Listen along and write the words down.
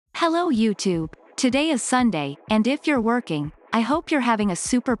Hello YouTube. Today is Sunday, and if you're working, I hope you're having a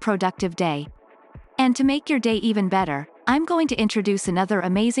super productive day. And to make your day even better, I'm going to introduce another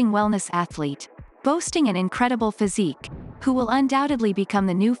amazing wellness athlete, boasting an incredible physique, who will undoubtedly become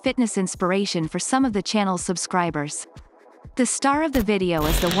the new fitness inspiration for some of the channel's subscribers. The star of the video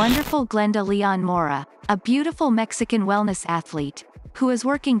is the wonderful Glenda León Mora, a beautiful Mexican wellness athlete, who is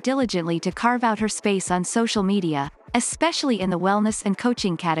working diligently to carve out her space on social media, especially in the wellness and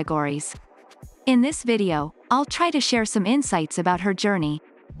coaching categories. In this video, I'll try to share some insights about her journey.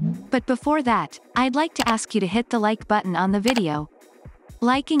 But before that, I'd like to ask you to hit the like button on the video.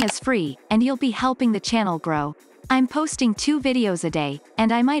 Liking is free, and you'll be helping the channel grow. I'm posting 2 videos a day,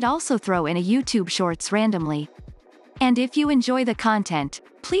 and I might also throw in a YouTube Shorts randomly. And if you enjoy the content,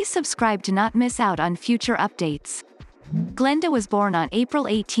 please subscribe to not miss out on future updates. Glenda was born on April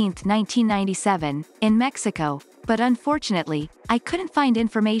 18, 1997, in Mexico, but unfortunately, I couldn't find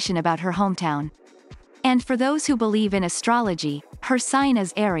information about her hometown. And for those who believe in astrology, her sign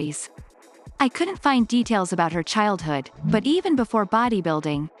is Aries. I couldn't find details about her childhood, but even before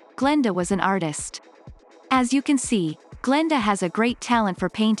bodybuilding, Glenda was an artist. As you can see, Glenda has a great talent for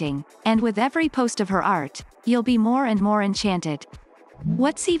painting, and with every post of her art, you'll be more and more enchanted.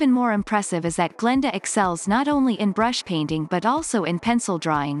 What's even more impressive is that Glenda excels not only in brush painting but also in pencil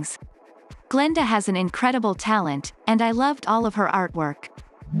drawings. Glenda has an incredible talent, and I loved all of her artwork.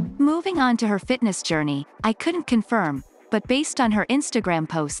 Moving on to her fitness journey, I couldn't confirm, but based on her Instagram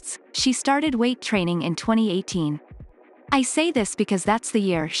posts, she started weight training in 2018. I say this because that's the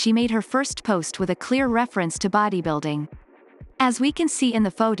year she made her first post with a clear reference to bodybuilding. As we can see in the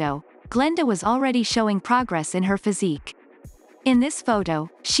photo, Glenda was already showing progress in her physique. In this photo,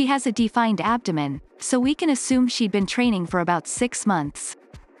 she has a defined abdomen, so we can assume she'd been training for about 6 months.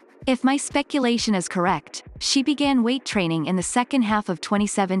 If my speculation is correct, she began weight training in the second half of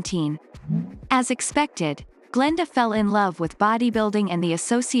 2017. As expected, Glenda fell in love with bodybuilding and the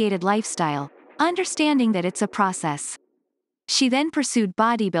associated lifestyle, understanding that it's a process. She then pursued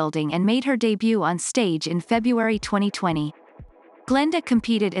bodybuilding and made her debut on stage in February 2020. Glenda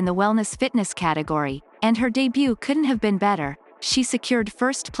competed in the wellness fitness category, and her debut couldn't have been better. She secured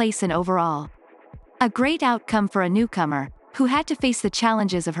first place in overall. A great outcome for a newcomer, who had to face the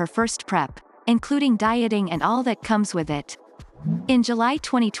challenges of her first prep, including dieting and all that comes with it. In July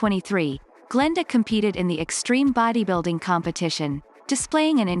 2023, Glenda competed in the Xtreme bodybuilding competition,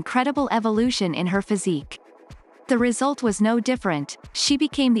 displaying an incredible evolution in her physique. The result was no different, she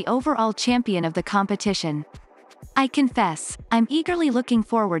became the overall champion of the competition. I confess, I'm eagerly looking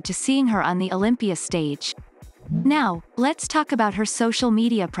forward to seeing her on the Olympia stage. Now, let's talk about her social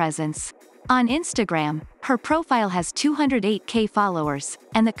media presence. On Instagram, her profile has 208,000 followers,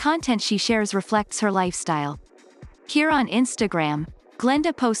 and the content she shares reflects her lifestyle. Here on Instagram,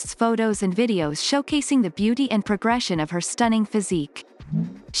 Glenda posts photos and videos showcasing the beauty and progression of her stunning physique.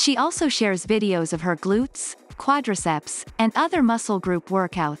 She also shares videos of her glutes, quadriceps, and other muscle group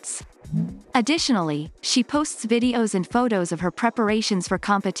workouts. Additionally, she posts videos and photos of her preparations for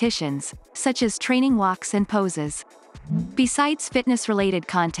competitions, such as training walks and poses. Besides fitness-related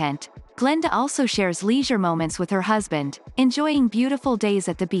content, Glenda also shares leisure moments with her husband, enjoying beautiful days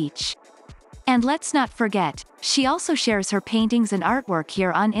at the beach. And let's not forget, she also shares her paintings and artwork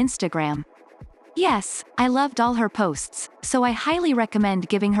here on Instagram. Yes, I loved all her posts, so I highly recommend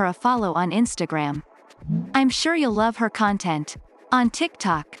giving her a follow on Instagram. I'm sure you'll love her content. On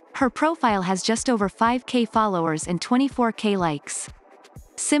TikTok, her profile has just over 5,000 followers and 24,000 likes.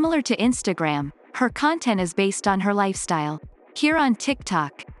 Similar to Instagram, her content is based on her lifestyle. Here on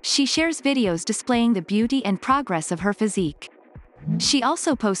TikTok, she shares videos displaying the beauty and progress of her physique. She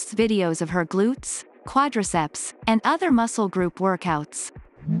also posts videos of her glutes, quadriceps, and other muscle group workouts.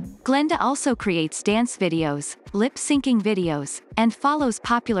 Glenda also creates dance videos, lip-syncing videos, and follows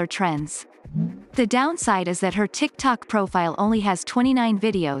popular trends. The downside is that her TikTok profile only has 29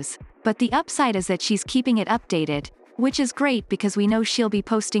 videos, but the upside is that she's keeping it updated, which is great because we know she'll be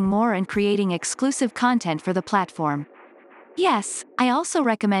posting more and creating exclusive content for the platform. Yes, I also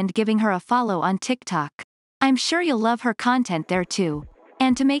recommend giving her a follow on TikTok. I'm sure you'll love her content there too.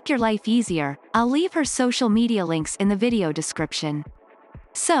 And to make your life easier, I'll leave her social media links in the video description.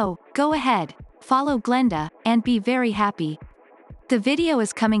 So, go ahead, follow Glenda, and be very happy. The video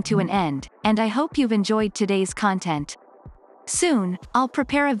is coming to an end, and I hope you've enjoyed today's content. Soon, I'll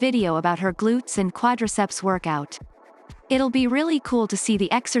prepare a video about her glutes and quadriceps workout. It'll be really cool to see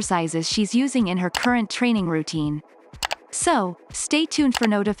the exercises she's using in her current training routine. So, stay tuned for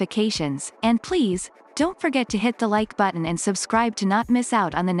notifications, and please, don't forget to hit the like button and subscribe to not miss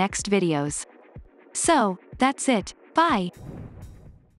out on the next videos. So, that's it, bye!